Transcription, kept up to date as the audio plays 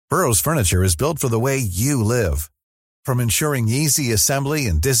Burrow's furniture is built for the way you live. From ensuring easy assembly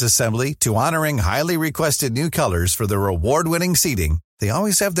and disassembly to honoring highly requested new colors for their award-winning seating, they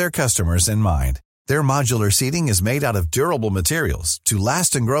always have their customers in mind. Their modular seating is made out of durable materials to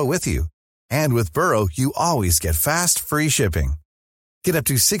last and grow with you. And with Burrow, you always get fast, free shipping. Get up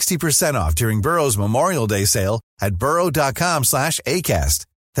to 60% off during Burrow's Memorial Day sale at burrow.com/ACAST.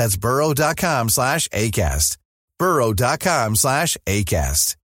 That's burrow.com/ACAST.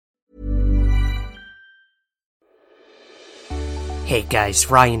 burrow.com/ACAST. Hey guys,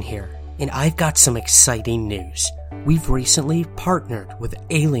 Ryan here, and I've got some exciting news. We've recently partnered with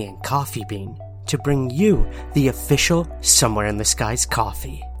Alien Coffee Bean to bring you the official Somewhere in the Skies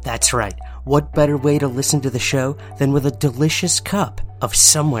coffee. That's right, what better way to listen to the show than with a delicious cup of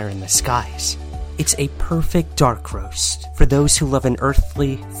Somewhere in the Skies? It's a perfect dark roast for those who love an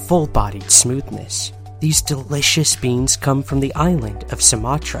earthly, full-bodied smoothness. These delicious beans come from the island of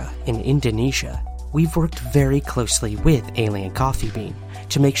Sumatra in Indonesia. We've worked very closely with Alien Coffee Bean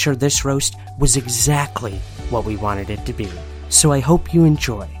to make sure this roast was exactly what we wanted it to be. So I hope you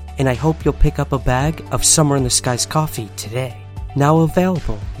enjoy, and I hope you'll pick up a bag of Somewhere in the Skies coffee today. Now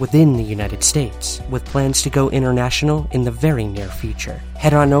available within the United States, with plans to go international in the very near future.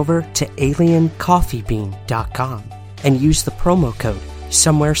 Head on over to aliencoffeebean.com and use the promo code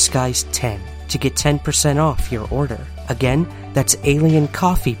SomewhereSkies10 to get 10% off your order. Again, that's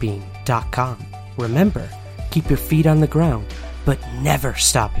aliencoffeebean.com. Remember, keep your feet on the ground, but never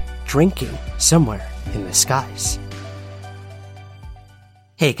stop drinking Somewhere in the Skies.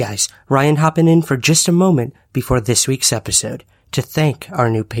 Hey guys, Ryan hopping in for just a moment before this week's episode to thank our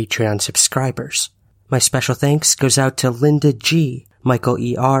new Patreon subscribers. My special thanks goes out to Linda G, Michael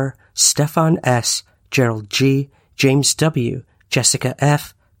E.R., Stefan S., Gerald G., James W., Jessica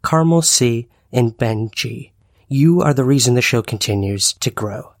F., Carmel C., and Ben G. You are the reason the show continues to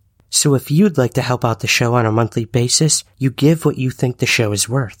grow. So if you'd like to help out the show on a monthly basis, you give what you think the show is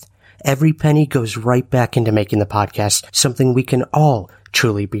worth. Every penny goes right back into making the podcast something we can all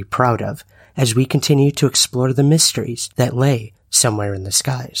truly be proud of as we continue to explore the mysteries that lay somewhere in the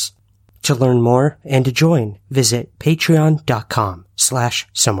skies. To learn more and to join, visit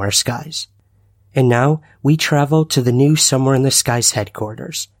patreon.com/somewhereskies. And now we travel to the new Somewhere in the Skies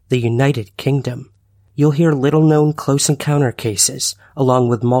headquarters, the United Kingdom. You'll hear little-known close encounter cases, along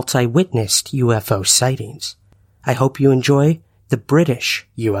with multi-witnessed UFO sightings. I hope you enjoy the British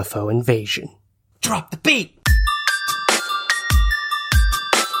UFO invasion. Drop the beat!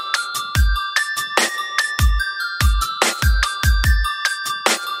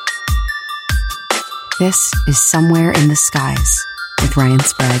 This is Somewhere in the Skies with Ryan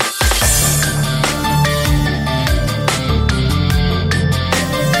Sprague.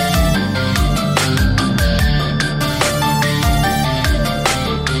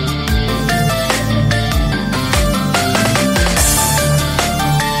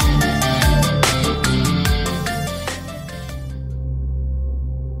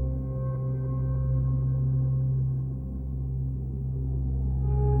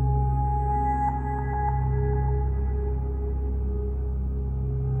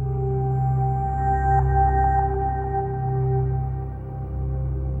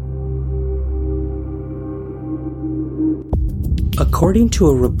 According to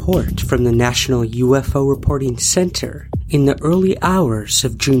a report from the National UFO Reporting Center, in the early hours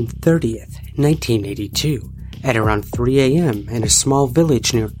of June 30th, 1982, at around 3 a.m. in a small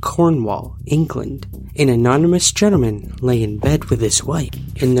village near Cornwall, England, an anonymous gentleman lay in bed with his wife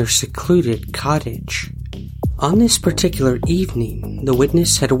in their secluded cottage. On this particular evening, the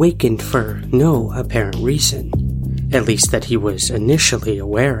witness had awakened for no apparent reason, at least that he was initially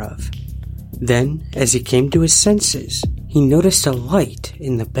aware of. Then, as he came to his senses, he noticed a light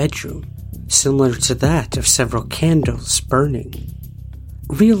in the bedroom, similar to that of several candles burning.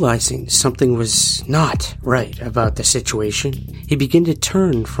 Realizing something was not right about the situation, he began to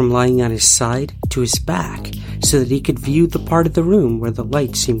turn from lying on his side to his back so that he could view the part of the room where the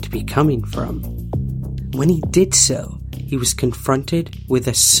light seemed to be coming from. When he did so, he was confronted with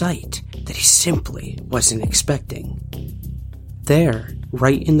a sight that he simply wasn't expecting. There,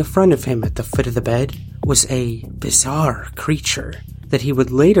 right in the front of him at the foot of the bed, was a bizarre creature that he would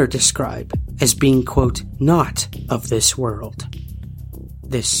later describe as being, quote, not of this world.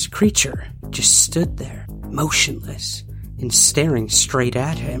 This creature just stood there, motionless, and staring straight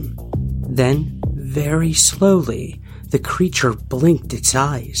at him. Then, very slowly, the creature blinked its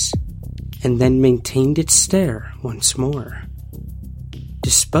eyes, and then maintained its stare once more.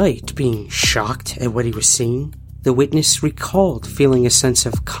 Despite being shocked at what he was seeing, the witness recalled feeling a sense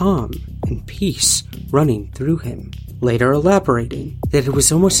of calm and peace running through him. later elaborating that it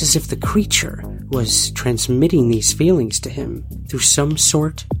was almost as if the creature was transmitting these feelings to him through some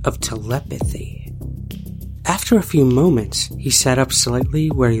sort of telepathy. After a few moments, he sat up slightly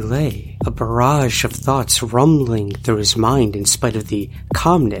where he lay, a barrage of thoughts rumbling through his mind in spite of the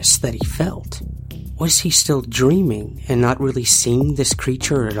calmness that he felt. Was he still dreaming and not really seeing this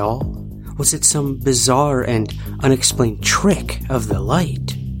creature at all? Was it some bizarre and unexplained trick of the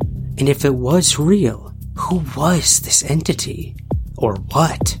light? And if it was real, who was this entity? Or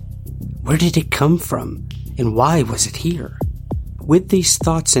what? Where did it come from? And why was it here? With these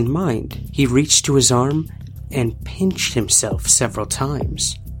thoughts in mind, he reached to his arm and pinched himself several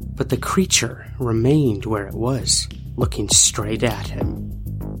times, but the creature remained where it was, looking straight at him.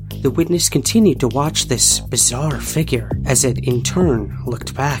 The witness continued to watch this bizarre figure as it in turn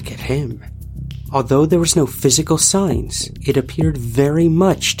looked back at him. Although there was no physical signs, it appeared very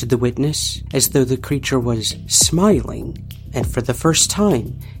much to the witness as though the creature was smiling, and for the first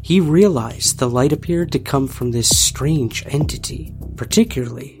time, he realized the light appeared to come from this strange entity,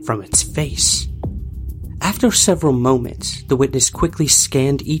 particularly from its face. After several moments, the witness quickly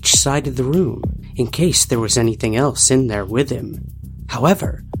scanned each side of the room in case there was anything else in there with him.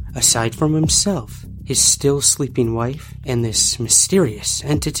 However, aside from himself, his still sleeping wife, and this mysterious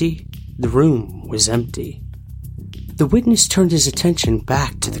entity, the room was empty. The witness turned his attention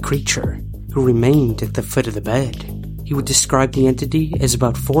back to the creature, who remained at the foot of the bed. He would describe the entity as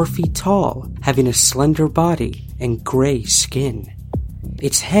about 4 feet tall, having a slender body and gray skin.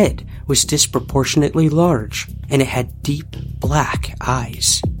 Its head was disproportionately large, and it had deep black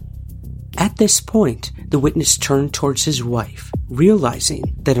eyes. At this point, the witness turned towards his wife,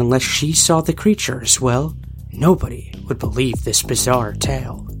 realizing that unless she saw the creature as well, nobody would believe this bizarre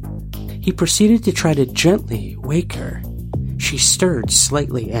tale. He proceeded to try to gently wake her. She stirred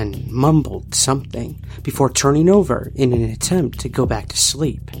slightly and mumbled something before turning over in an attempt to go back to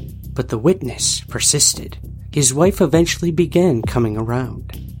sleep, but the witness persisted. His wife eventually began coming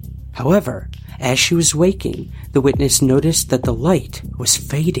around. However, as she was waking, the witness noticed that the light was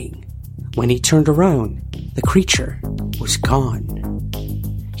fading. When he turned around, the creature was gone.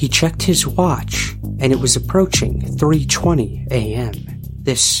 He checked his watch, and it was approaching 3:20 a.m.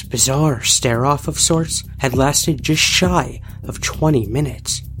 This bizarre stare-off of sorts had lasted just shy of 20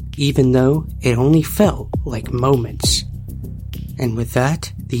 minutes, even though it only felt like moments. And with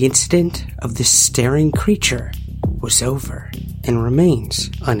that, the incident of this staring creature was over and remains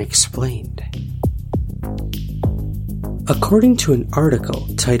unexplained. According to an article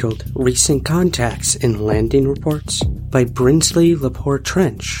titled Recent Contacts in Landing Reports by Brinsley Lepore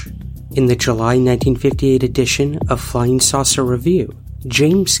Trench, in the July 1958 edition of Flying Saucer Review,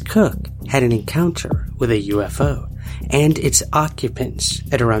 James Cook had an encounter with a UFO and its occupants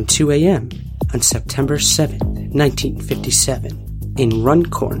at around 2 a.m. on September 7, 1957. In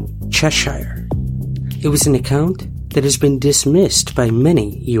Runcorn, Cheshire. It was an account that has been dismissed by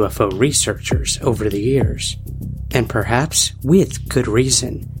many UFO researchers over the years, and perhaps with good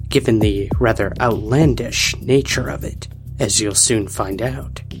reason, given the rather outlandish nature of it, as you'll soon find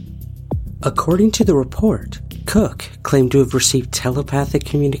out. According to the report, Cook claimed to have received telepathic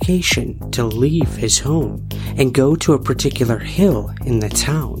communication to leave his home and go to a particular hill in the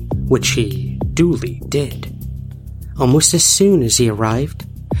town, which he duly did. Almost as soon as he arrived,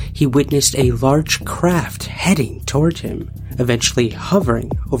 he witnessed a large craft heading toward him, eventually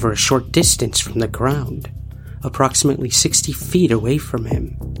hovering over a short distance from the ground, approximately 60 feet away from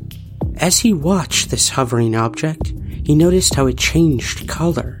him. As he watched this hovering object, he noticed how it changed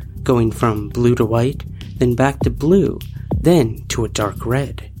color, going from blue to white, then back to blue, then to a dark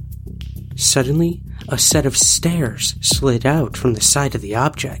red. Suddenly, a set of stairs slid out from the side of the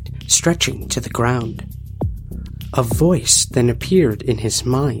object, stretching to the ground. A voice then appeared in his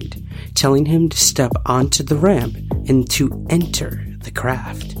mind, telling him to step onto the ramp and to enter the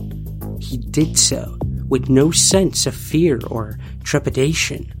craft. He did so, with no sense of fear or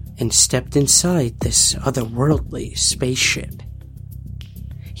trepidation, and stepped inside this otherworldly spaceship.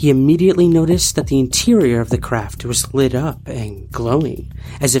 He immediately noticed that the interior of the craft was lit up and glowing,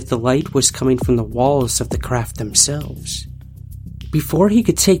 as if the light was coming from the walls of the craft themselves. Before he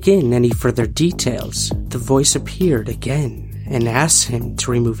could take in any further details, the voice appeared again and asked him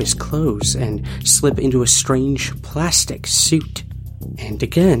to remove his clothes and slip into a strange plastic suit. And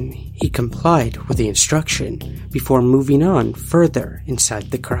again, he complied with the instruction before moving on further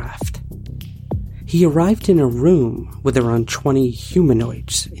inside the craft. He arrived in a room with around 20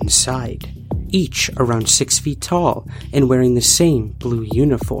 humanoids inside, each around 6 feet tall and wearing the same blue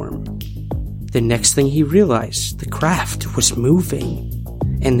uniform. The next thing he realized, the craft was moving,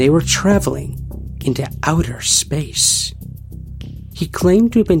 and they were traveling into outer space. He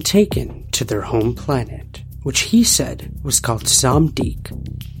claimed to have been taken to their home planet, which he said was called Zomdeek,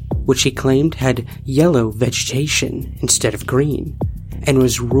 which he claimed had yellow vegetation instead of green, and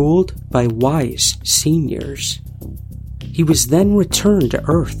was ruled by wise seniors. He was then returned to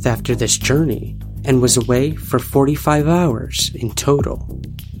Earth after this journey, and was away for 45 hours in total.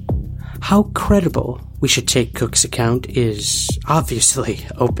 How credible we should take Cook's account is obviously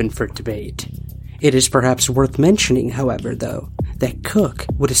open for debate. It is perhaps worth mentioning, however, though, that Cook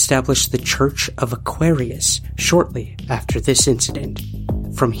would establish the Church of Aquarius shortly after this incident.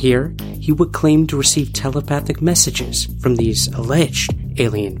 From here, he would claim to receive telepathic messages from these alleged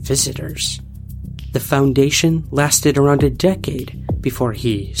alien visitors. The foundation lasted around a decade before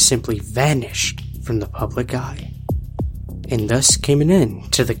he simply vanished from the public eye. And thus came an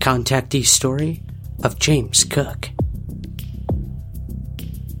end to the contactee story of James Cook.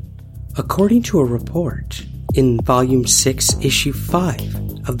 According to a report in Volume 6, Issue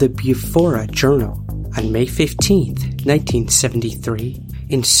 5 of the Bufora Journal on May 15, 1973,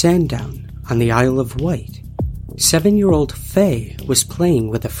 in Sandown on the Isle of Wight, 7-year-old Faye was playing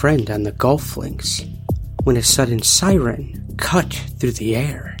with a friend on the golf links when a sudden siren cut through the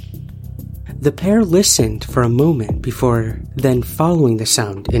air. The pair listened for a moment before then following the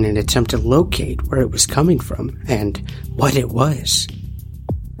sound in an attempt to locate where it was coming from and what it was.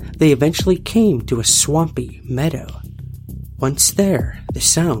 They eventually came to a swampy meadow. Once there, the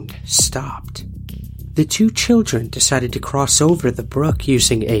sound stopped. The two children decided to cross over the brook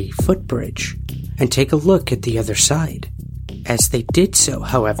using a footbridge and take a look at the other side. As they did so,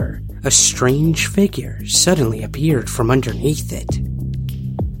 however, a strange figure suddenly appeared from underneath it.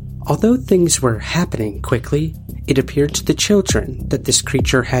 Although things were happening quickly, it appeared to the children that this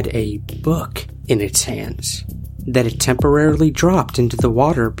creature had a book in its hands, that it temporarily dropped into the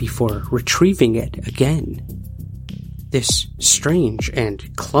water before retrieving it again. This strange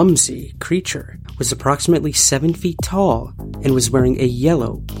and clumsy creature was approximately 7 feet tall and was wearing a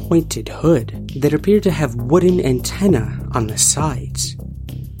yellow pointed hood that appeared to have wooden antennae on the sides.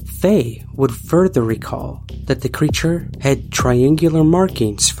 Faye would further recall that the creature had triangular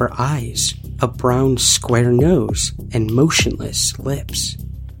markings for eyes, a brown square nose, and motionless lips.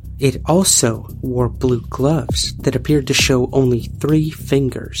 It also wore blue gloves that appeared to show only 3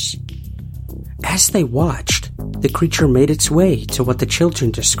 fingers. As they watched, the creature made its way to what the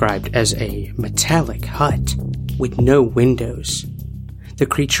children described as a metallic hut with no windows. The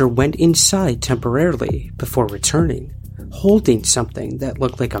creature went inside temporarily before returning, holding something that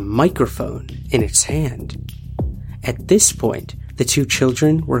looked like a microphone in its hand. At this point, the two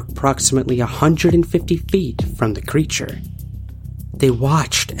children were approximately 150 feet from the creature. They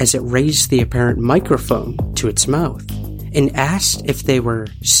watched as it raised the apparent microphone to its mouth and asked if they were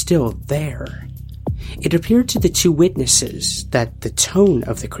still there. It appeared to the two witnesses that the tone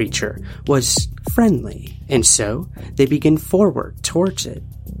of the creature was friendly, and so they began forward towards it.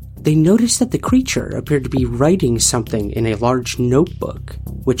 They noticed that the creature appeared to be writing something in a large notebook,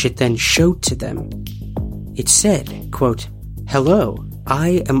 which it then showed to them. It said, quote, "Hello,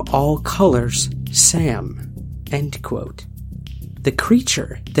 I am all colors, Sam," end quote. The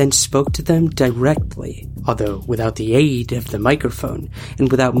creature then spoke to them directly, although without the aid of the microphone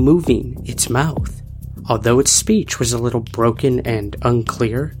and without moving its mouth. Although its speech was a little broken and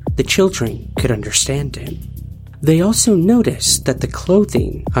unclear, the children could understand him. They also noticed that the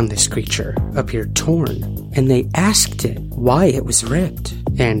clothing on this creature appeared torn, and they asked it why it was ripped,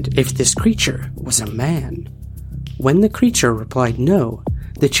 and if this creature was a man. When the creature replied no,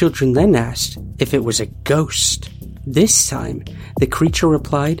 the children then asked if it was a ghost. This time, the creature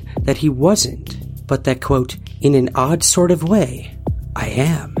replied that he wasn't, but that, quote, "in an odd sort of way, I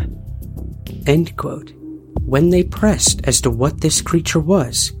am," end quote. When they pressed as to what this creature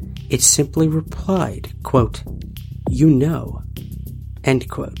was, it simply replied, quote, "You know," end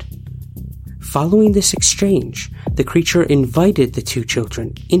quote. Following this exchange, the creature invited the two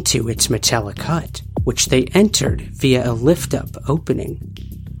children into its metallic hut, which they entered via a lift-up opening.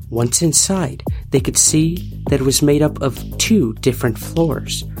 Once inside, they could see that it was made up of 2 different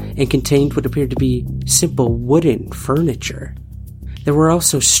floors and contained what appeared to be simple wooden furniture. There were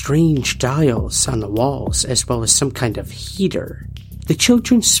also strange dials on the walls, as well as some kind of heater. The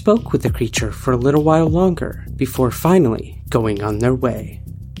children spoke with the creature for a little while longer before finally going on their way.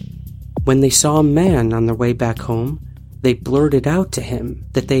 When they saw a man on their way back home, they blurted out to him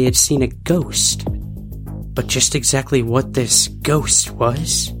that they had seen a ghost. But just exactly what this ghost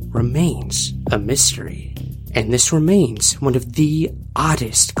was remains a mystery. And this remains one of the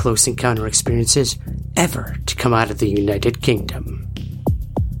oddest close encounter experiences ever to come out of the United Kingdom.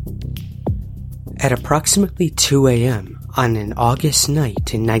 At approximately 2 a.m. on an August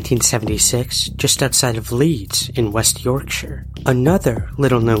night in 1976, just outside of Leeds in West Yorkshire, another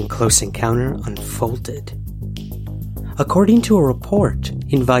little-known close encounter unfolded. According to a report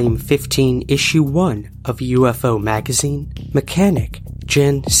in Volume 15, Issue 1 of UFO magazine, mechanic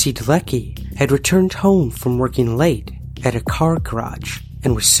Jan Siedlecki had returned home from working late at a car garage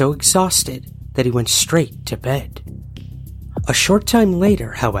and was so exhausted that he went straight to bed. A short time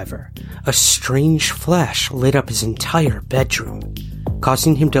later, however, a strange flash lit up his entire bedroom,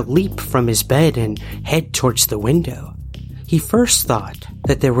 causing him to leap from his bed and head towards the window. He first thought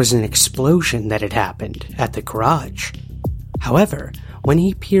that there was an explosion that had happened at the garage. However, when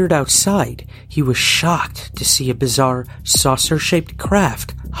he peered outside, he was shocked to see a bizarre saucer-shaped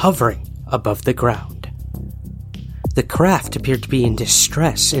craft hovering above the ground. The craft appeared to be in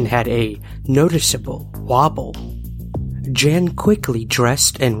distress and had a noticeable wobble. Jan quickly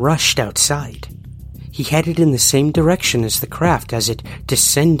dressed and rushed outside. He headed in the same direction as the craft as it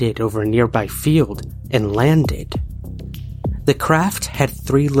descended over a nearby field and landed. The craft had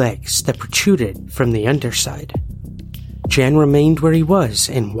 3 legs that protruded from the underside. Jan remained where he was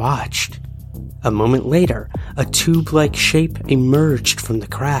and watched. A moment later, a tube-like shape emerged from the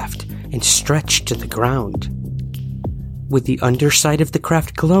craft and stretched to the ground. With the underside of the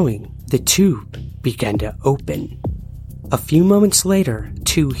craft glowing, the tube began to open. A few moments later,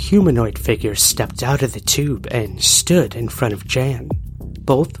 2 humanoid figures stepped out of the tube and stood in front of Jan.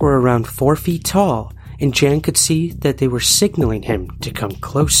 Both were around 4 feet tall, and Jan could see that they were signaling him to come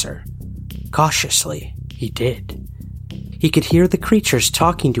closer. Cautiously, he did. He could hear the creatures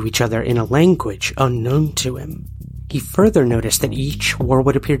talking to each other in a language unknown to him. He further noticed that each wore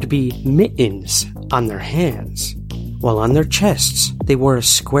what appeared to be mittens on their hands, while on their chests they wore a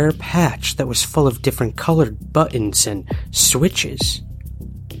square patch that was full of different colored buttons and switches.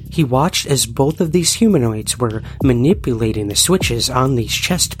 He watched as both of these humanoids were manipulating the switches on these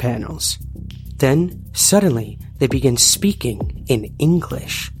chest panels. Then, suddenly, they began speaking in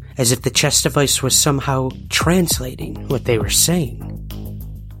English, as if the chest device was somehow translating what they were saying.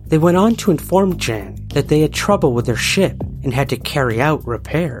 They went on to inform Jan that they had trouble with their ship and had to carry out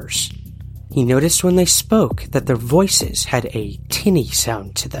repairs. He noticed when they spoke that their voices had a tinny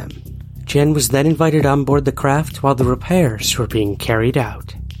sound to them. Jan was then invited on board the craft while the repairs were being carried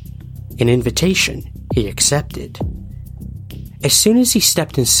out. An invitation he accepted. As soon as he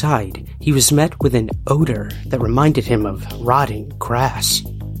stepped inside, he was met with an odor that reminded him of rotting grass.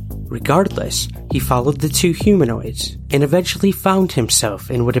 Regardless, he followed the 2 humanoids and eventually found himself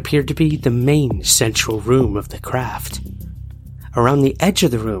in what appeared to be the main central room of the craft. Around the edge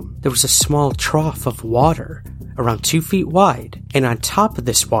of the room, there was a small trough of water, around 2 feet wide, and on top of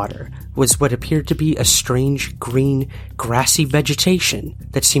this water was what appeared to be a strange green, grassy vegetation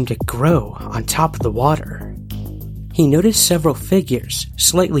that seemed to grow on top of the water. He noticed several figures,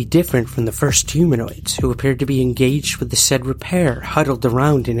 slightly different from the first humanoids, who appeared to be engaged with the said repair huddled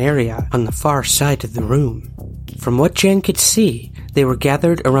around an area on the far side of the room. From what Jan could see, they were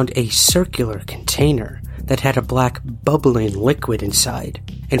gathered around a circular container that had a black bubbling liquid inside,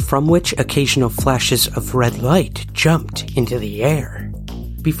 and from which occasional flashes of red light jumped into the air.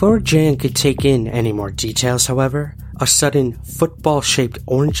 Before Jan could take in any more details, however, a sudden football-shaped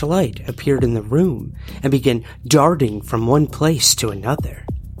orange light appeared in the room and began darting from one place to another.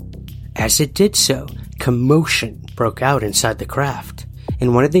 As it did so, commotion broke out inside the craft,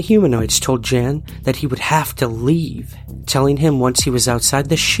 and one of the humanoids told Jan that he would have to leave, telling him once he was outside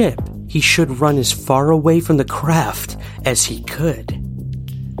the ship, he should run as far away from the craft as he could.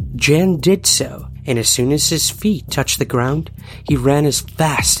 Jan did so, and as soon as his feet touched the ground, he ran as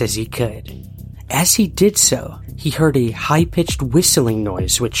fast as he could. As he did so, he heard a high-pitched whistling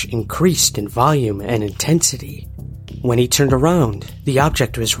noise which increased in volume and intensity. When he turned around, the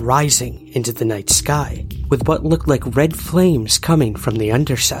object was rising into the night sky, with what looked like red flames coming from the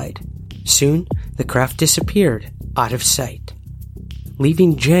underside. Soon, the craft disappeared out of sight,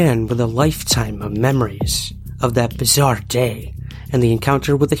 leaving Jan with a lifetime of memories of that bizarre day and the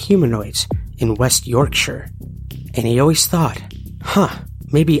encounter with the humanoids in West Yorkshire. And he always thought,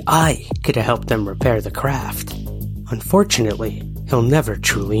 maybe I could have helped them repair the craft. Unfortunately, he'll never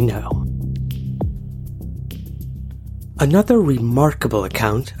truly know. Another remarkable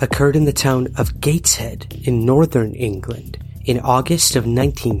account occurred in the town of Gateshead in northern England in August of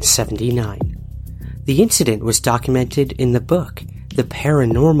 1979. The incident was documented in the book The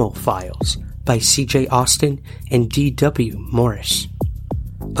Paranormal Files by C.J. Austin and D.W. Morris.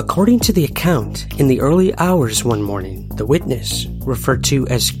 According to the account, in the early hours one morning, the witness, referred to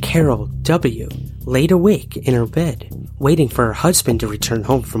as Carol W., laid awake in her bed waiting for her husband to return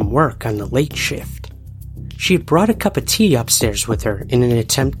home from work on the late shift. She had brought a cup of tea upstairs with her in an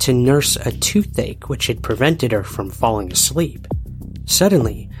attempt to nurse a toothache which had prevented her from falling asleep.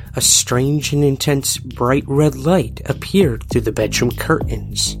 Suddenly, a strange and intense bright red light appeared through the bedroom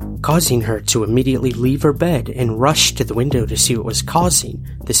curtains, causing her to immediately leave her bed and rush to the window to see what was causing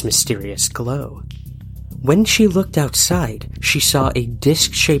this mysterious glow. When she looked outside, she saw a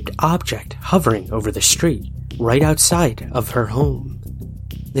disc-shaped object hovering over the street, right outside of her home.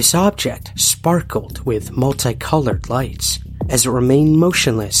 This object sparkled with multicolored lights as it remained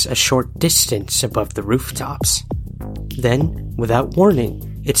motionless a short distance above the rooftops. Then, without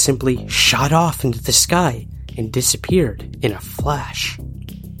warning, it simply shot off into the sky and disappeared in a flash.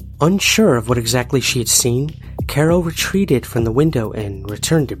 Unsure of what exactly she had seen, Carol retreated from the window and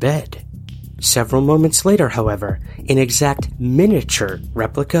returned to bed. Several moments later, however, an exact miniature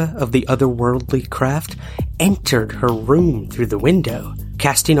replica of the otherworldly craft entered her room through the window,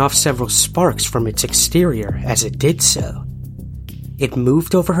 casting off several sparks from its exterior as it did so. It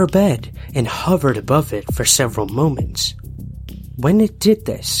moved over her bed and hovered above it for several moments. When it did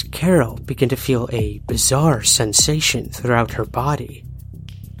this, Carol began to feel a bizarre sensation throughout her body.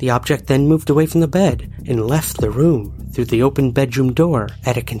 The object then moved away from the bed and left the room through the open bedroom door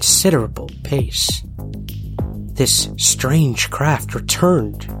at a considerable pace. This strange craft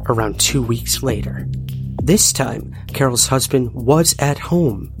returned around 2 weeks later. This time, Carol's husband was at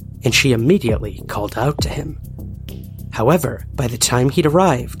home, and she immediately called out to him. However, by the time he'd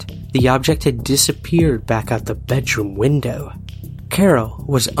arrived, the object had disappeared back out the bedroom window. Carol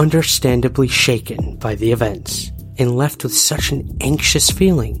was understandably shaken by the events, and left with such an anxious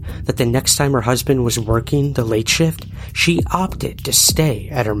feeling that the next time her husband was working the late shift, she opted to stay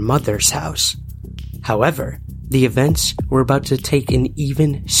at her mother's house. However, the events were about to take an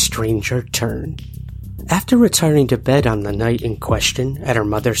even stranger turn. After retiring to bed on the night in question at her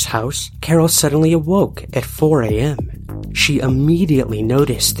mother's house, Carol suddenly awoke at 4 a.m. She immediately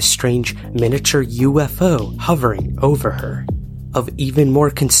noticed the strange miniature UFO hovering over her. Of even more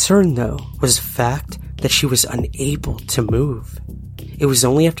concern, though, was the fact that she was unable to move. It was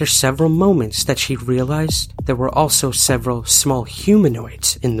only after several moments that she realized there were also several small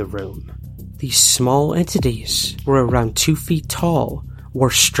humanoids in the room. These small entities were around 2 feet tall, wore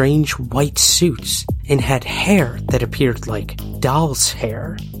strange white suits, and had hair that appeared like doll's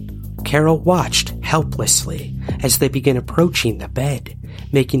hair. Carol watched helplessly as they began approaching the bed,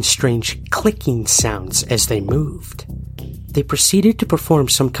 making strange clicking sounds as they moved. They proceeded to perform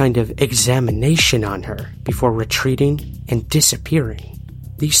some kind of examination on her before retreating and disappearing.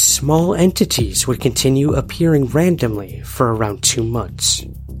 These small entities would continue appearing randomly for around 2 months,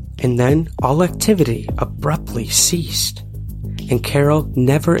 and then all activity abruptly ceased, and Carol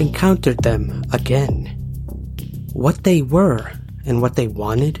never encountered them again. What they were and what they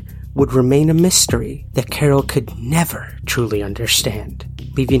wanted would remain a mystery that Carol could never truly understand,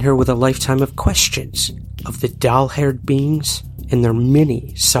 leaving her with a lifetime of questions of the doll-haired beings and their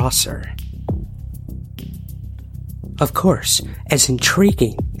mini saucer. Of course, as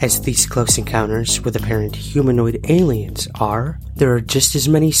intriguing as these close encounters with apparent humanoid aliens are, there are just as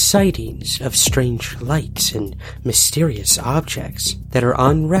many sightings of strange lights and mysterious objects that are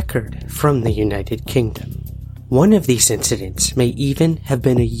on record from the United Kingdom. One of these incidents may even have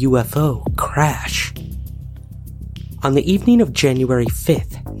been a UFO crash. On the evening of January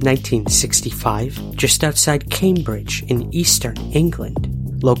 5th, 1965, just outside Cambridge in eastern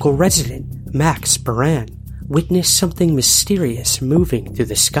England, local resident Max Baran witnessed something mysterious moving through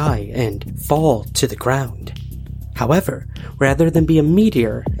the sky and fall to the ground. However, rather than be a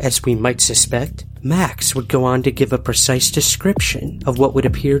meteor, as we might suspect, Max would go on to give a precise description of what would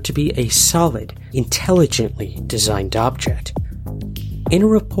appear to be a solid, intelligently designed object. In a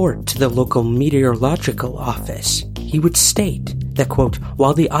report to the local meteorological office, he would state that, quote,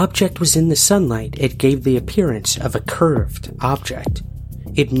 while the object was in the sunlight, it gave the appearance of a curved object.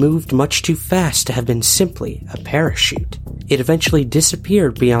 It moved much too fast to have been simply a parachute. It eventually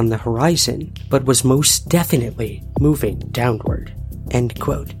disappeared beyond the horizon, but was most definitely moving downward, end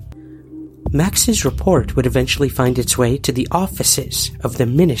quote. Max's report would eventually find its way to the offices of the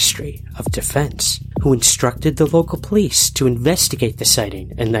Ministry of Defense, who instructed the local police to investigate the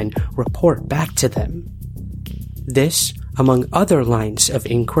sighting and then report back to them. This, among other lines of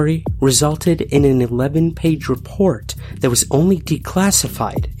inquiry, resulted in an 11-page report that was only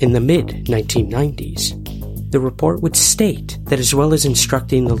declassified in the mid-1990s. The report would state that as well as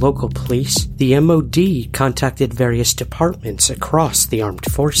instructing the local police, the MOD contacted various departments across the armed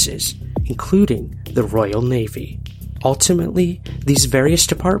forces, including the Royal Navy. Ultimately, these various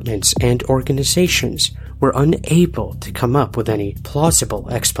departments and organizations were unable to come up with any plausible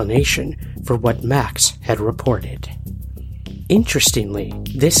explanation for what Max had reported. Interestingly,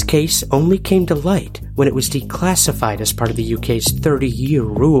 this case only came to light when it was declassified as part of the UK's 30-year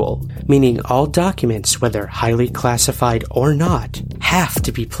rule, meaning all documents, whether highly classified or not, have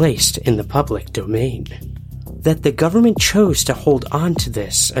to be placed in the public domain. That the government chose to hold on to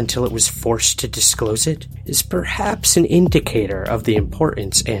this until it was forced to disclose it is perhaps an indicator of the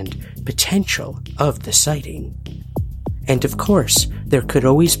importance and potential of the sighting. And of course, there could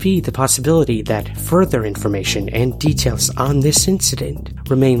always be the possibility that further information and details on this incident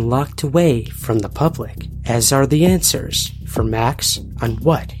remain locked away from the public, as are the answers for Max on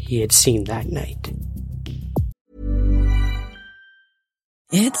what he had seen that night.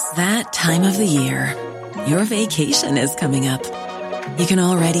 It's that time of the year. Your vacation is coming up. You can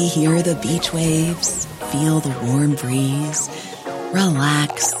already hear the beach waves, feel the warm breeze,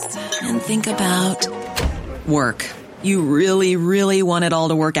 relax, and think about work. You really, really want it all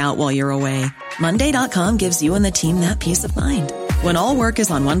to work out while you're away. Monday.com gives you and the team that peace of mind. When all work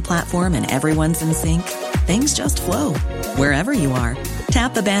is on one platform and everyone's in sync, things just flow. Wherever you are,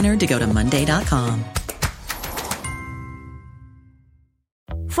 tap the banner to go to Monday.com.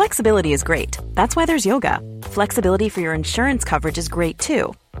 Flexibility is great. That's why there's yoga. Flexibility for your insurance coverage is great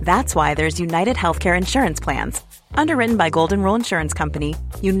too. That's why there's United Healthcare Insurance Plans. Underwritten by Golden Rule Insurance Company,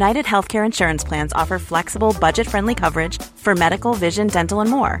 United Healthcare Insurance Plans offer flexible, budget-friendly coverage for medical, vision, dental, and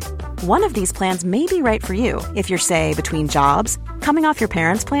more. One of these plans may be right for you if you're, say, between jobs, coming off your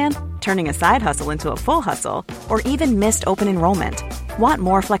parents' plan, turning a side hustle into a full hustle, or even missed open enrollment. Want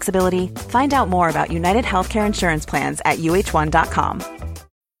more flexibility? Find out more about United Healthcare Insurance Plans at UH1.com.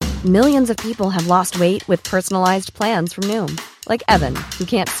 Millions of people have lost weight with personalized plans from Noom. Like Evan, who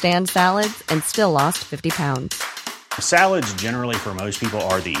can't stand salads and still lost 50 pounds. Salads generally for most people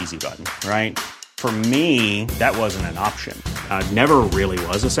are the easy button, right? For me, that wasn't an option. I never really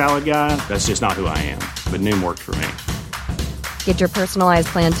was a salad guy. That's just not who I am. But Noom worked for me. Get your personalized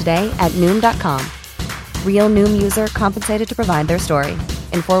plan today at Noom.com. Real Noom user compensated to provide their story.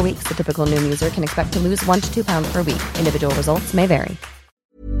 In 4 weeks, the typical Noom user can expect to lose 1 to 2 pounds per week. Individual results may vary.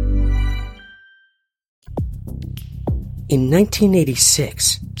 In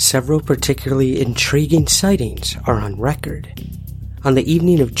 1986, several particularly intriguing sightings are on record. On the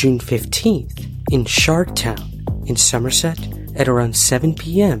evening of June 15th, in Shardtown, in Somerset, at around 7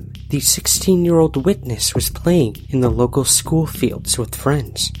 p.m., the 16-year-old witness was playing in the local school fields with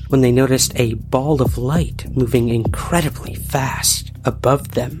friends when they noticed a ball of light moving incredibly fast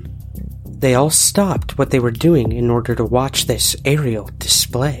above them. They all stopped what they were doing in order to watch this aerial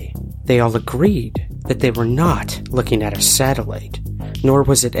display. They all agreed that they were not looking at a satellite, nor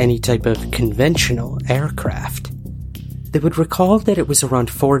was it any type of conventional aircraft. They would recall that it was around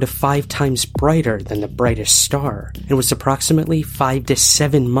 4 to 5 times brighter than the brightest star, and was approximately 5 to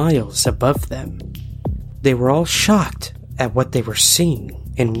 7 miles above them. They were all shocked at what they were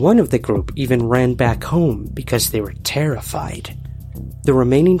seeing, and one of the group even ran back home because they were terrified. The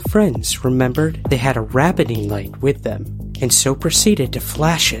remaining friends remembered they had a rabbiting light with them, and so proceeded to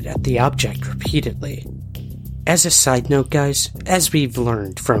flash it at the object repeatedly. As a side note, guys, as we've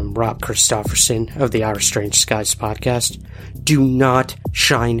learned from Rob Christofferson of the Our Strange Skies podcast, do not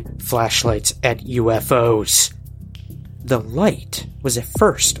shine flashlights at UFOs. The light was at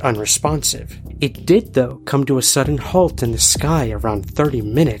first unresponsive. It did, though, come to a sudden halt in the sky around 30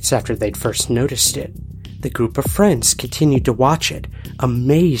 minutes after they'd first noticed it. The group of friends continued to watch it,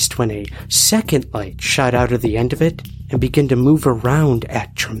 amazed when a second light shot out of the end of it and began to move around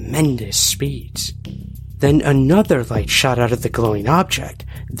at tremendous speeds. Then another light shot out of the glowing object,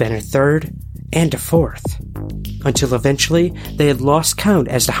 then a third, and a fourth, until eventually they had lost count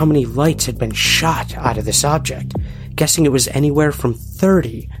as to how many lights had been shot out of this object, guessing it was anywhere from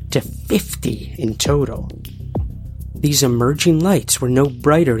 30 to 50 in total. These emerging lights were no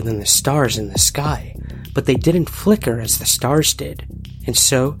brighter than the stars in the sky, but they didn't flicker as the stars did, and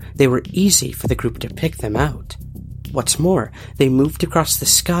so they were easy for the group to pick them out. What's more, they moved across the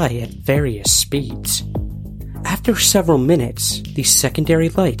sky at various speeds. After several minutes, these secondary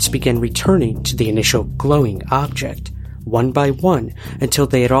lights began returning to the initial glowing object, one by one, until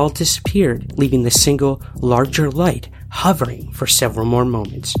they had all disappeared, leaving the single, larger light hovering for several more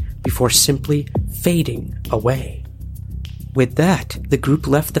moments before simply fading away. With that, the group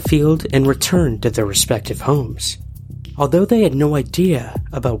left the field and returned to their respective homes. Although they had no idea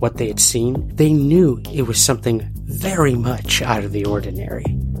about what they had seen, they knew it was something very much out of the ordinary.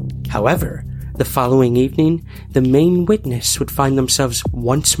 However, the following evening, the main witness would find themselves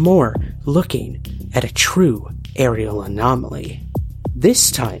once more looking at a true aerial anomaly.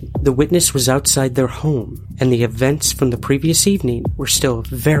 This time, the witness was outside their home, and the events from the previous evening were still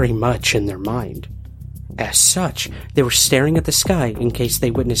very much in their mind. As such, they were staring at the sky in case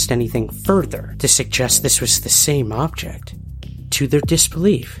they witnessed anything further to suggest this was the same object. To their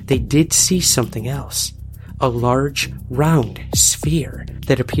disbelief, they did see something else. A large, round sphere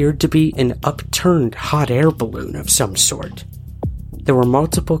that appeared to be an upturned hot air balloon of some sort. There were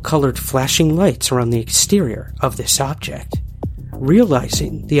multiple colored flashing lights around the exterior of this object.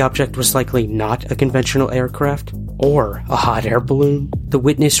 Realizing the object was likely not a conventional aircraft or a hot air balloon, the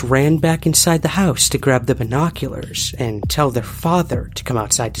witness ran back inside the house to grab the binoculars and tell their father to come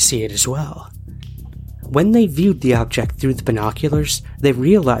outside to see it as well. When they viewed the object through the binoculars, they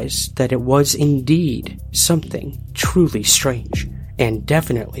realized that it was indeed something truly strange and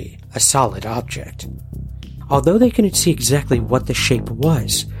definitely a solid object. Although they couldn't see exactly what the shape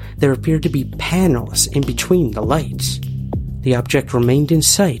was, there appeared to be panels in between the lights. The object remained in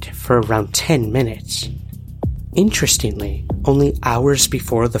sight for around 10 minutes. Interestingly, only hours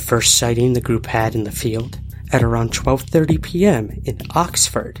before the first sighting the group had in the field, at around 12:30 p.m. in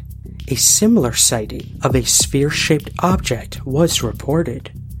Oxford, a similar sighting of a sphere-shaped object was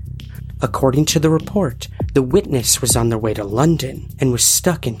reported. According to the report, the witness was on their way to London and was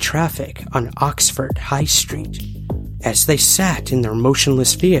stuck in traffic on Oxford High Street. As they sat in their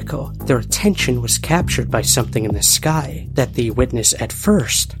motionless vehicle, their attention was captured by something in the sky that the witness at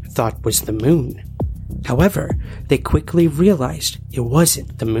first thought was the moon. However, they quickly realized it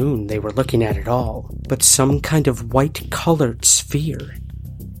wasn't the moon they were looking at all, but some kind of white-colored sphere.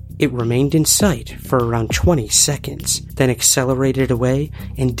 It remained in sight for around 20 seconds, then accelerated away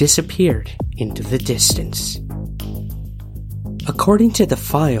and disappeared into the distance. According to the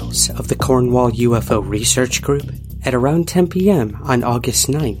files of the Cornwall UFO Research Group, at around 10 p.m. on August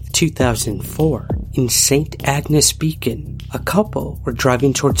 9, 2004, in St. Agnes Beacon, a couple were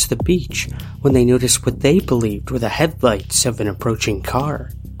driving towards the beach when they noticed what they believed were the headlights of an approaching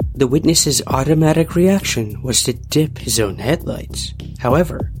car. The witness's automatic reaction was to dip his own headlights.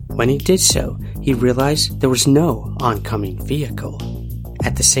 However, when he did so, he realized there was no oncoming vehicle.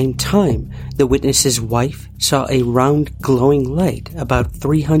 At the same time, the witness's wife saw a round glowing light about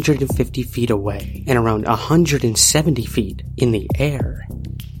 350 feet away and around 170 feet in the air.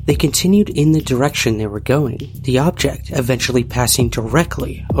 They continued in the direction they were going, the object eventually passing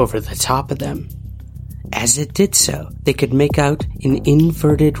directly over the top of them. As it did so, they could make out an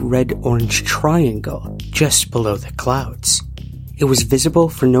inverted red-orange triangle just below the clouds. It was visible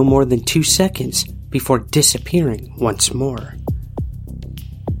for no more than 2 seconds before disappearing once more.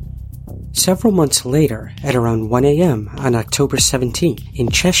 Several months later, at around 1 a.m. on October 17, in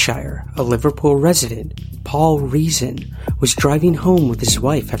Cheshire, a Liverpool resident, Paul Reason, was driving home with his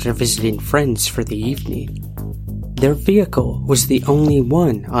wife after visiting friends for the evening. Their vehicle was the only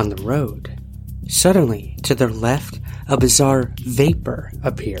one on the road. Suddenly, to their left, a bizarre vapor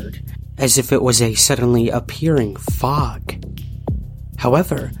appeared, as if it was a suddenly appearing fog.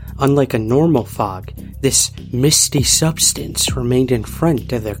 However, unlike a normal fog, this misty substance remained in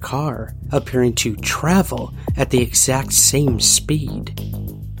front of their car, appearing to travel at the exact same speed.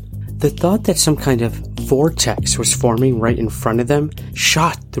 The thought that some kind of vortex was forming right in front of them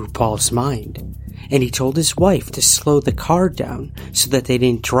shot through Paul's mind, and he told his wife to slow the car down so that they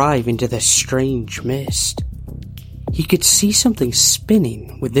didn't drive into the strange mist. He could see something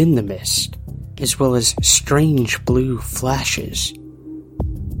spinning within the mist, as well as strange blue flashes.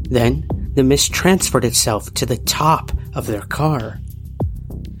 Then, the mist transferred itself to the top of their car,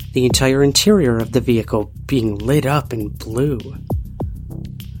 the entire interior of the vehicle being lit up in blue.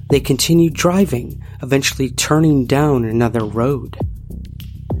 They continued driving, eventually turning down another road.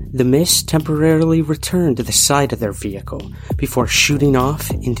 The mist temporarily returned to the side of their vehicle before shooting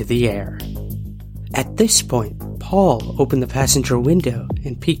off into the air. At this point, Paul opened the passenger window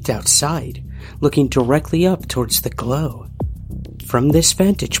and peeked outside, looking directly up towards the glow. From this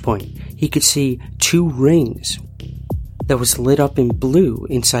vantage point, he could see 2 rings that was lit up in blue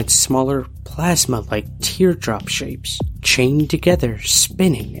inside smaller plasma-like teardrop shapes, chained together,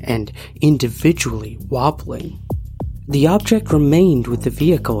 spinning, and individually wobbling. The object remained with the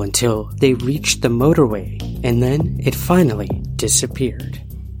vehicle until they reached the motorway, and then it finally disappeared.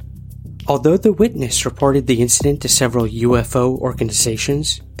 Although the witness reported the incident to several UFO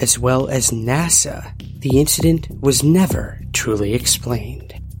organizations, as well as NASA, the incident was never truly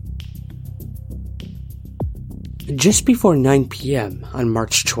explained. Just before 9 p.m. on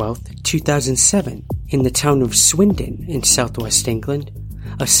March 12, 2007, in the town of Swindon in southwest England,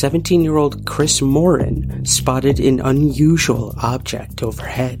 a 17-year-old Chris Moran spotted an unusual object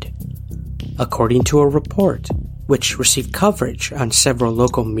overhead. According to a report, which received coverage on several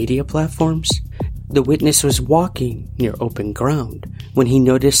local media platforms, the witness was walking near open ground when he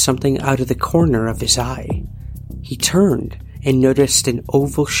noticed something out of the corner of his eye. He turned and noticed an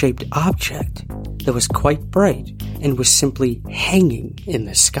oval-shaped object that was quite bright and was simply hanging in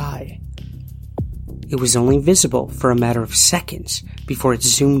the sky. It was only visible for a matter of seconds before it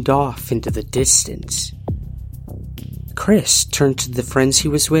zoomed off into the distance. Chris turned to the friends he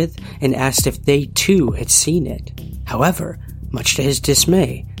was with and asked if they too had seen it. However, much to his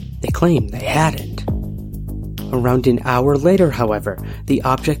dismay, they claimed they hadn't. Around an hour later, however, the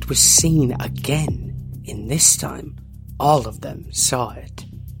object was seen again, and this time, all of them saw it.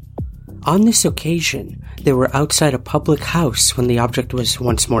 On this occasion, they were outside a public house when the object was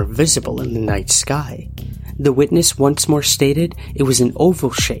once more visible in the night sky. The witness once more stated it was an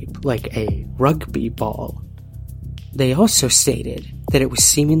oval shape like a rugby ball. They also stated that it was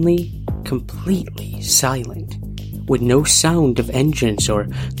seemingly completely silent, with no sound of engines or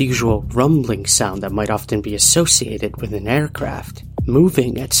the usual rumbling sound that might often be associated with an aircraft,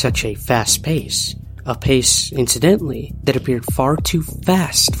 moving at such a fast pace. A pace, incidentally, that appeared far too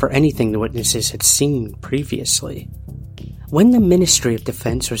fast for anything the witnesses had seen previously. When the Ministry of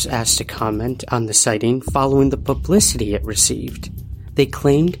Defense was asked to comment on the sighting following the publicity it received, they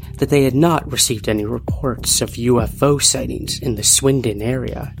claimed that they had not received any reports of UFO sightings in the Swindon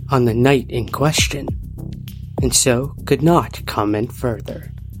area on the night in question, and so could not comment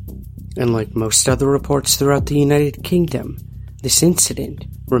further. And like most other reports throughout the United Kingdom, this incident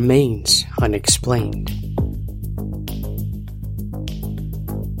remains unexplained.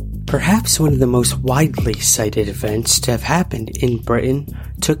 Perhaps one of the most widely cited events to have happened in Britain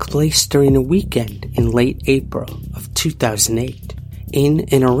took place during a weekend in late April of 2008 in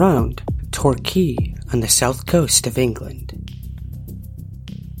and around Torquay on the south coast of England.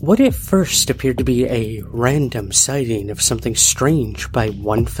 What at first appeared to be a random sighting of something strange by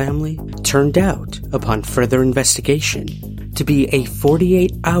one family turned out, upon further investigation, to be a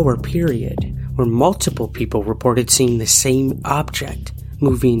 48-hour period where multiple people reported seeing the same object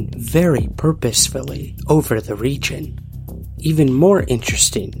moving very purposefully over the region. Even more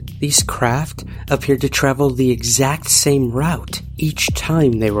interesting, these craft appeared to travel the exact same route each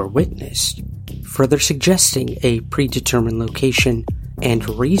time they were witnessed, further suggesting a predetermined location and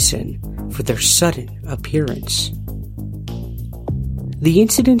reason for their sudden appearance. The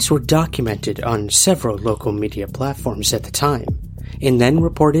incidents were documented on several local media platforms at the time, and then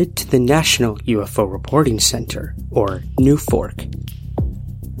reported to the National UFO Reporting Center, or NUFORC.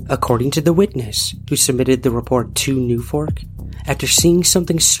 According to the witness who submitted the report to NUFORC, after seeing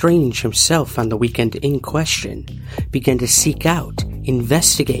something strange himself on the weekend in question, began to seek out,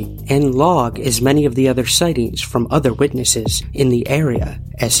 investigate, and log as many of the other sightings from other witnesses in the area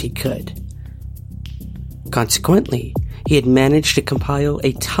as he could. Consequently, he had managed to compile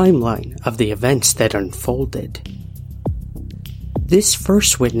a timeline of the events that unfolded. This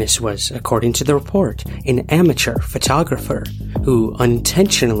first witness was, according to the report, an amateur photographer who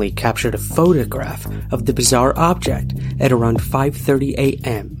unintentionally captured a photograph of the bizarre object at around 5:30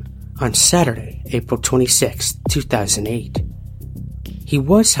 a.m. on Saturday, April 26, 2008. He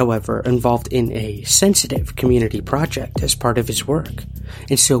was, however, involved in a sensitive community project as part of his work,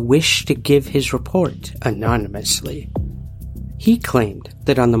 and so wished to give his report anonymously. He claimed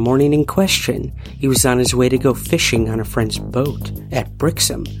that on the morning in question, he was on his way to go fishing on a friend's boat at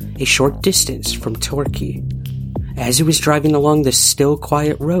Brixham, a short distance from Torquay. As he was driving along the still,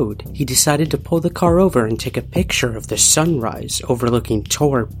 quiet road, he decided to pull the car over and take a picture of the sunrise overlooking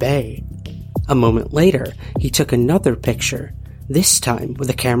Tor Bay. A moment later, he took another picture, this time with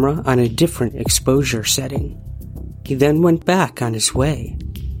a camera on a different exposure setting. He then went back on his way.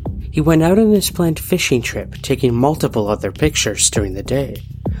 He went out on his planned fishing trip, taking multiple other pictures during the day,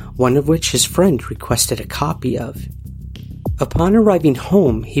 one of which his friend requested a copy of. Upon arriving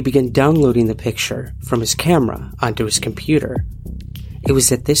home, he began downloading the picture from his camera onto his computer. It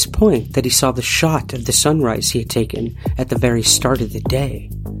was at this point that he saw the shot of the sunrise he had taken at the very start of the day,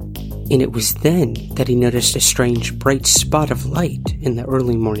 and it was then that he noticed a strange bright spot of light in the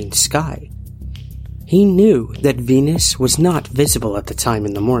early morning sky. He knew that Venus was not visible at the time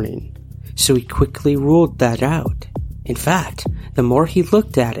in the morning, so he quickly ruled that out. In fact, the more he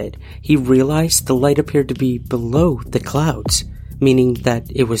looked at it, he realized the light appeared to be below the clouds, meaning that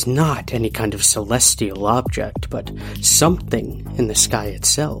it was not any kind of celestial object, but something in the sky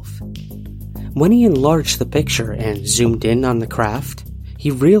itself. When he enlarged the picture and zoomed in on the craft,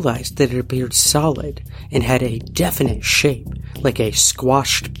 he realized that it appeared solid and had a definite shape, like a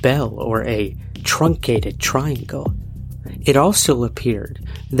squashed bell or a truncated triangle. It also appeared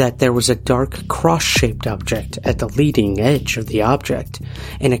that there was a dark cross-shaped object at the leading edge of the object,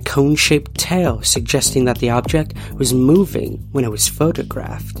 and a cone-shaped tail suggesting that the object was moving when it was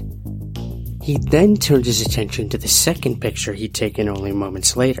photographed. He then turned his attention to the second picture he'd taken only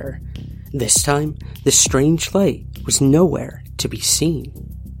moments later. This time, the strange light was nowhere to be seen.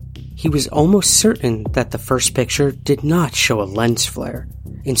 He was almost certain that the first picture did not show a lens flare,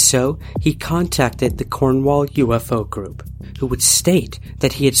 and so he contacted the Cornwall UFO Group, who would state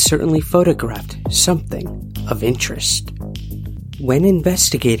that he had certainly photographed something of interest. When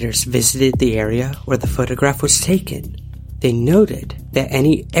investigators visited the area where the photograph was taken, they noted that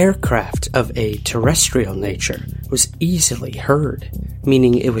any aircraft of a terrestrial nature was easily heard,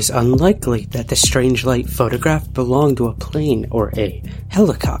 meaning it was unlikely that the strange light photograph belonged to a plane or a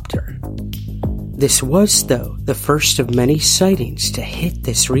helicopter. This was, though, the first of many sightings to hit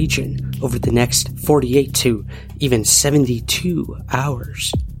this region over the next 48 to even 72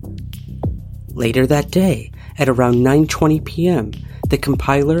 hours. Later that day, at around 9:20 p.m., the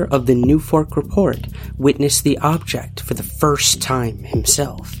compiler of the New Fork report witnessed the object for the first time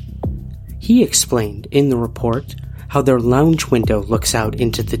himself. He explained in the report how their lounge window looks out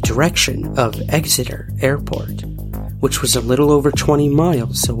into the direction of Exeter Airport, which was a little over 20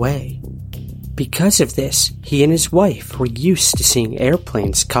 miles away. Because of this, he and his wife were used to seeing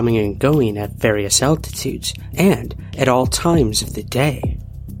airplanes coming and going at various altitudes and at all times of the day.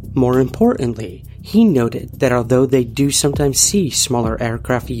 More importantly, he noted that although they do sometimes see smaller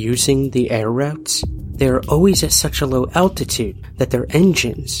aircraft using the air routes, they are always at such a low altitude that their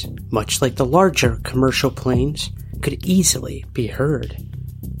engines, much like the larger commercial planes, could easily be heard.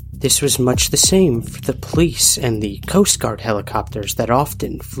 This was much the same for the police and the Coast Guard helicopters that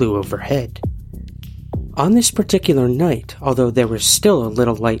often flew overhead. On this particular night, although there was still a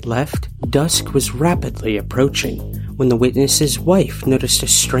little light left, dusk was rapidly approaching when the witness's wife noticed a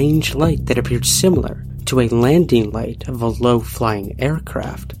strange light that appeared similar to a landing light of a low-flying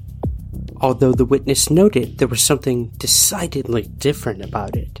aircraft. Although the witness noted there was something decidedly different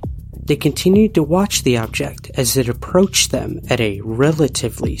about it, they continued to watch the object as it approached them at a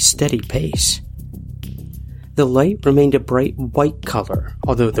relatively steady pace. The light remained a bright white color,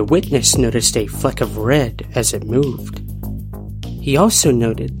 although the witness noticed a fleck of red as it moved. He also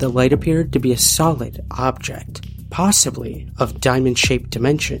noted the light appeared to be a solid object, possibly of diamond-shaped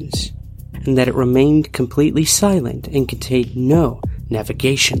dimensions, and that it remained completely silent and contained no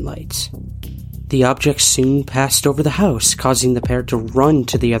navigation lights. The object soon passed over the house, causing the pair to run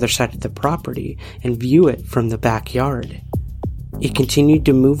to the other side of the property and view it from the backyard. It continued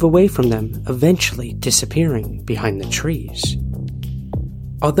to move away from them, eventually disappearing behind the trees.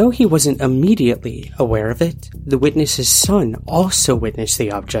 Although he wasn't immediately aware of it, the witness's son also witnessed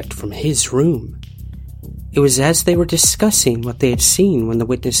the object from his room. It was as they were discussing what they had seen when the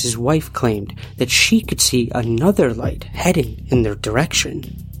witness's wife claimed that she could see another light heading in their direction.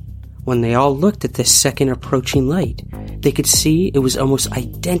 When they all looked at this second approaching light, they could see it was almost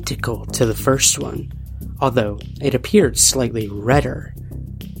identical to the first one, although it appeared slightly redder.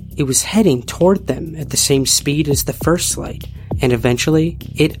 It was heading toward them at the same speed as the first light, and eventually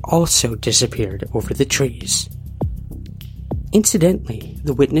it also disappeared over the trees. Incidentally,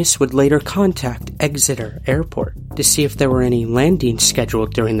 the witness would later contact Exeter Airport to see if there were any landings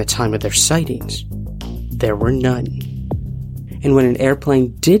scheduled during the time of their sightings. There were none. And when an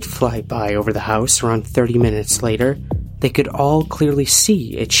airplane did fly by over the house around 30 minutes later, they could all clearly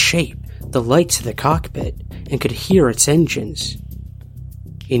see its shape, the lights of the cockpit, and could hear its engines.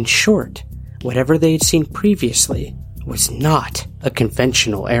 In short, whatever they had seen previously was not a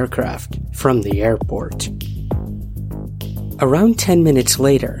conventional aircraft from the airport. Around 10 minutes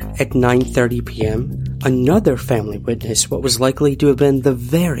later, at 9:30 p.m., another family witnessed what was likely to have been the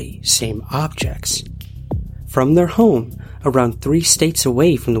very same objects. From their home, around 3 states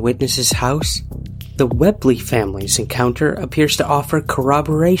away from the witness's house, the Webley family's encounter appears to offer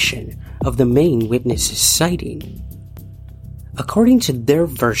corroboration of the main witness's sighting. According to their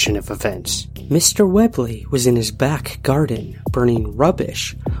version of events, Mr. Webley was in his back garden burning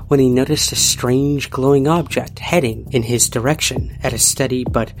rubbish when he noticed a strange glowing object heading in his direction at a steady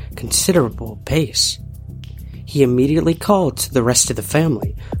but considerable pace. He immediately called to the rest of the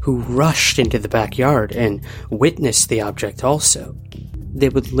family, who rushed into the backyard and witnessed the object also. They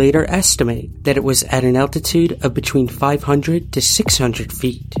would later estimate that it was at an altitude of between 500 to 600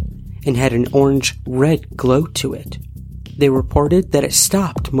 feet and had an orange-red glow to it. They reported that it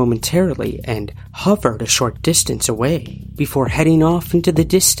stopped momentarily and hovered a short distance away before heading off into the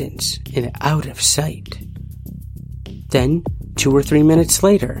distance and out of sight. Then, 2 or 3 minutes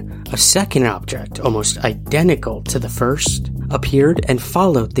later, a second object, almost identical to the first, appeared and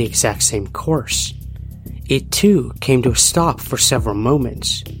followed the exact same course. It too came to a stop for several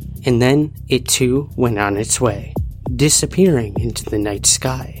moments, and then it too went on its way, disappearing into the night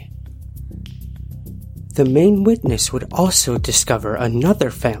sky. The main witness would also discover another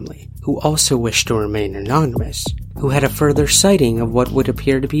family who also wished to remain anonymous, who had a further sighting of what would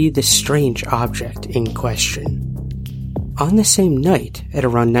appear to be the strange object in question. On the same night, at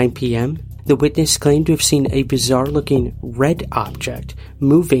around 9 p.m., the witness claimed to have seen a bizarre-looking red object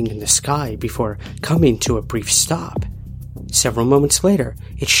moving in the sky before coming to a brief stop. Several moments later,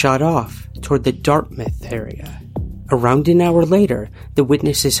 it shot off toward the Dartmouth area. Around an hour later, the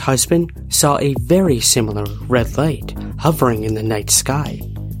witness's husband saw a very similar red light hovering in the night sky.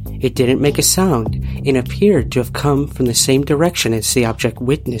 It didn't make a sound and appeared to have come from the same direction as the object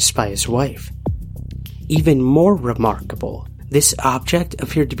witnessed by his wife. Even more remarkable, this object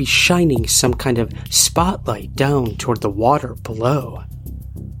appeared to be shining some kind of spotlight down toward the water below.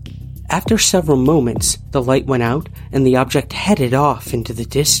 After several moments, the light went out and the object headed off into the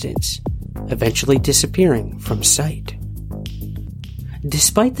distance, eventually disappearing from sight.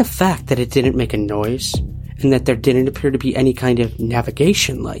 Despite the fact that it didn't make a noise, and that there didn't appear to be any kind of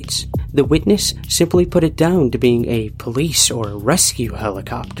navigation lights, the witness simply put it down to being a police or rescue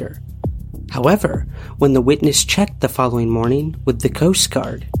helicopter. However, when the witness checked the following morning with the Coast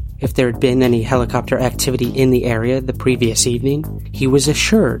Guard if there had been any helicopter activity in the area the previous evening, he was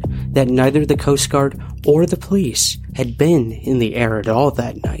assured that neither the Coast Guard or the police had been in the air at all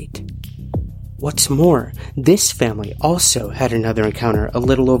that night. What's more, this family also had another encounter a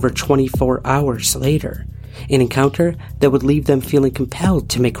little over 24 hours later, an encounter that would leave them feeling compelled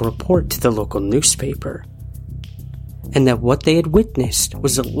to make a report to the local newspaper. And that what they had witnessed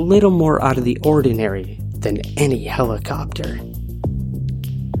was a little more out of the ordinary than any helicopter.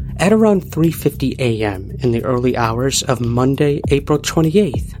 At around 3:50 a.m. in the early hours of Monday, April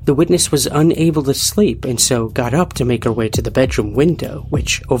 28th, the witness was unable to sleep and so got up to make her way to the bedroom window,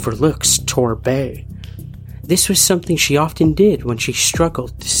 which overlooks Tor Bay. This was something she often did when she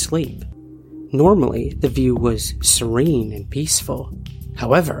struggled to sleep. Normally, the view was serene and peaceful.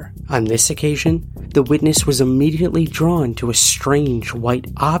 However, on this occasion, the witness was immediately drawn to a strange white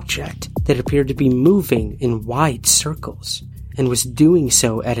object that appeared to be moving in wide circles, and was doing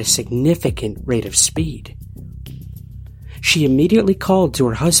so at a significant rate of speed. She immediately called to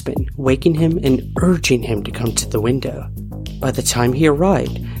her husband, waking him and urging him to come to the window. By the time he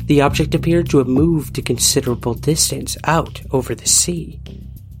arrived, the object appeared to have moved a considerable distance out over the sea,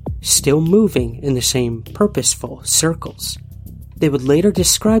 still moving in the same purposeful circles. They would later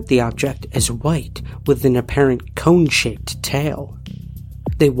describe the object as white with an apparent cone-shaped tail.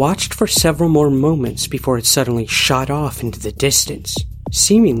 They watched for several more moments before it suddenly shot off into the distance,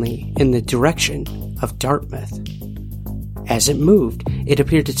 seemingly in the direction of Dartmouth. As it moved, it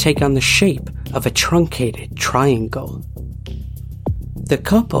appeared to take on the shape of a truncated triangle. The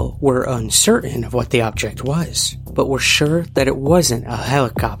couple were uncertain of what the object was, but were sure that it wasn't a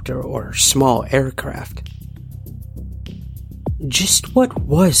helicopter or small aircraft. Just what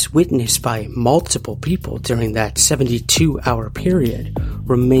was witnessed by multiple people during that 72-hour period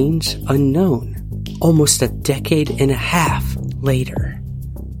remains unknown, almost a decade and a half later.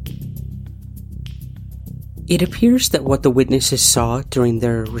 It appears that what the witnesses saw during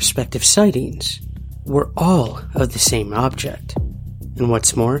their respective sightings were all of the same object. And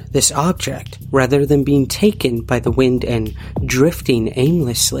what's more, this object, rather than being taken by the wind and drifting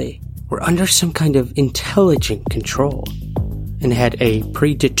aimlessly, were under some kind of intelligent control, and had a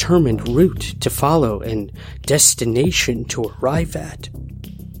predetermined route to follow and destination to arrive at.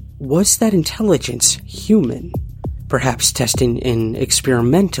 Was that intelligence human? Perhaps testing an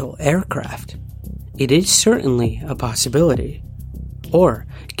experimental aircraft? It is certainly a possibility. Or,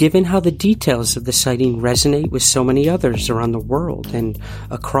 given how the details of the sighting resonate with so many others around the world and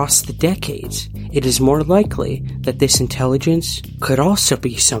across the decades, it is more likely that this intelligence could also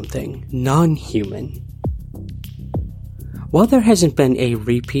be something non-human. While there hasn't been a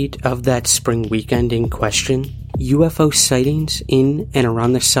repeat of that spring weekend in question, UFO sightings in and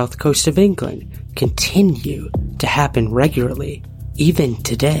around the south coast of England continue to happen regularly, even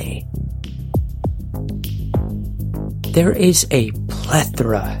today. There is a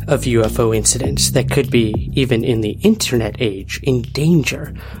plethora of UFO incidents that could be, even in the internet age, in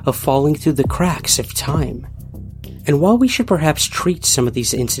danger of falling through the cracks of time. And while we should perhaps treat some of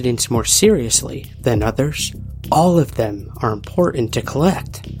these incidents more seriously than others, all of them are important to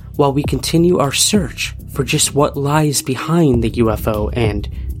collect while we continue our search for just what lies behind the UFO and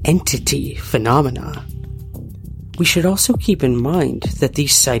entity phenomena. We should also keep in mind that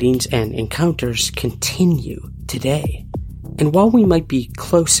these sightings and encounters continue today. And while we might be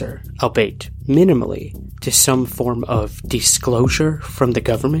closer, albeit minimally, to some form of disclosure from the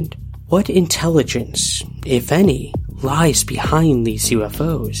government, what intelligence, if any, lies behind these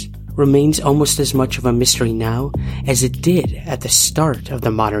UFOs remains almost as much of a mystery now as it did at the start of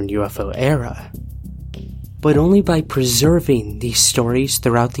the modern UFO era. But only by preserving these stories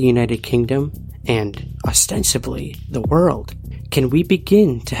throughout the United Kingdom, and ostensibly the world, can we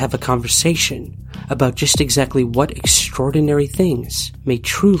begin to have a conversation about just exactly what extraordinary things may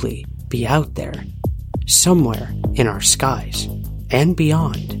truly be out there, somewhere in our skies and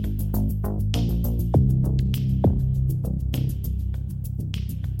beyond.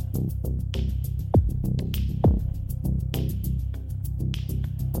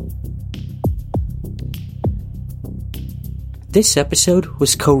 This episode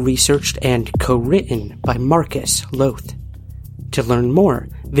was co-researched and co-written by Marcus Loth. To learn more,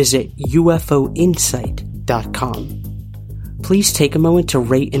 visit ufoinsight.com. Please take a moment to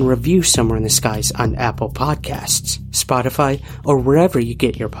rate and review Somewhere in the Skies on Apple Podcasts, Spotify, or wherever you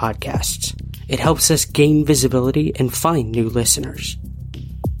get your podcasts. It helps us gain visibility and find new listeners.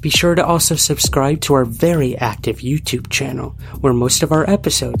 Be sure to also subscribe to our very active YouTube channel, where most of our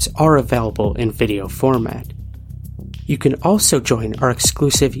episodes are available in video format. You can also join our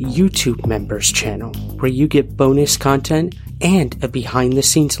exclusive YouTube members channel, where you get bonus content and a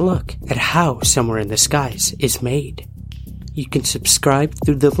behind-the-scenes look at how Somewhere in the Skies is made. You can subscribe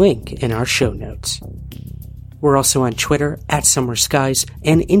through the link in our show notes. We're also on Twitter at Somewhere Skies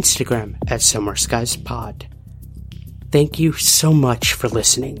and Instagram at Somewhere Skies Pod. Thank you so much for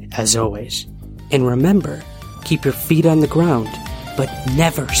listening, as always. And remember, keep your feet on the ground, but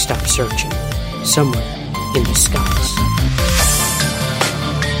never stop searching. Somewhere in the skies.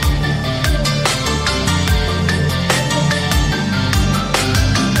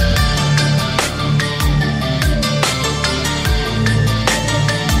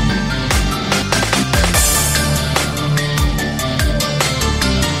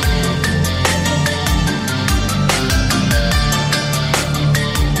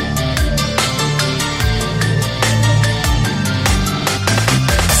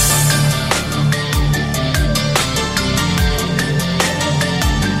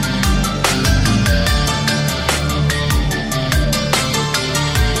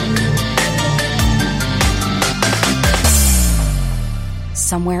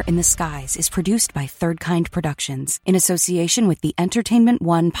 Somewhere in the Skies is produced by Third Kind Productions in association with the Entertainment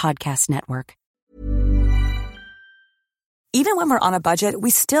One Podcast Network. Even when we're on a budget, we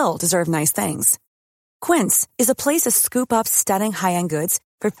still deserve nice things. Quince is a place to scoop up stunning high-end goods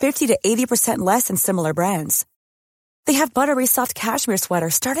for 50 to 80% less than similar brands. They have buttery soft cashmere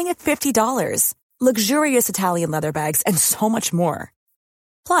sweaters starting at $50, luxurious Italian leather bags, and so much more.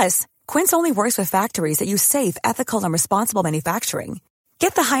 Plus, Quince only works with factories that use safe, ethical, and responsible manufacturing.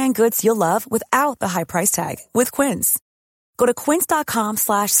 Get the high-end goods you'll love without the high price tag with Quince. Go to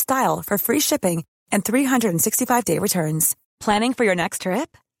quince.com/style for free shipping and 365-day returns. Planning for your next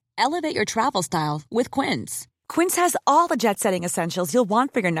trip? Elevate your travel style with Quince. Quince has all the jet-setting essentials you'll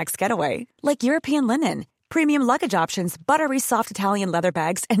want for your next getaway, like European linen, premium luggage options, buttery soft Italian leather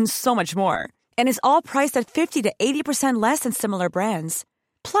bags, and so much more. And is all priced at 50 to 80% less than similar brands.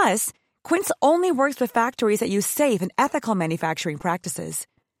 Plus, Quince only works with factories that use safe and ethical manufacturing practices.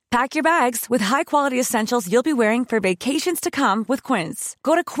 Pack your bags with high-quality essentials you'll be wearing for vacations to come with Quince.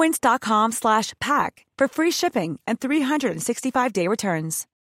 Go to quince.com/pack for free shipping and 365-day returns.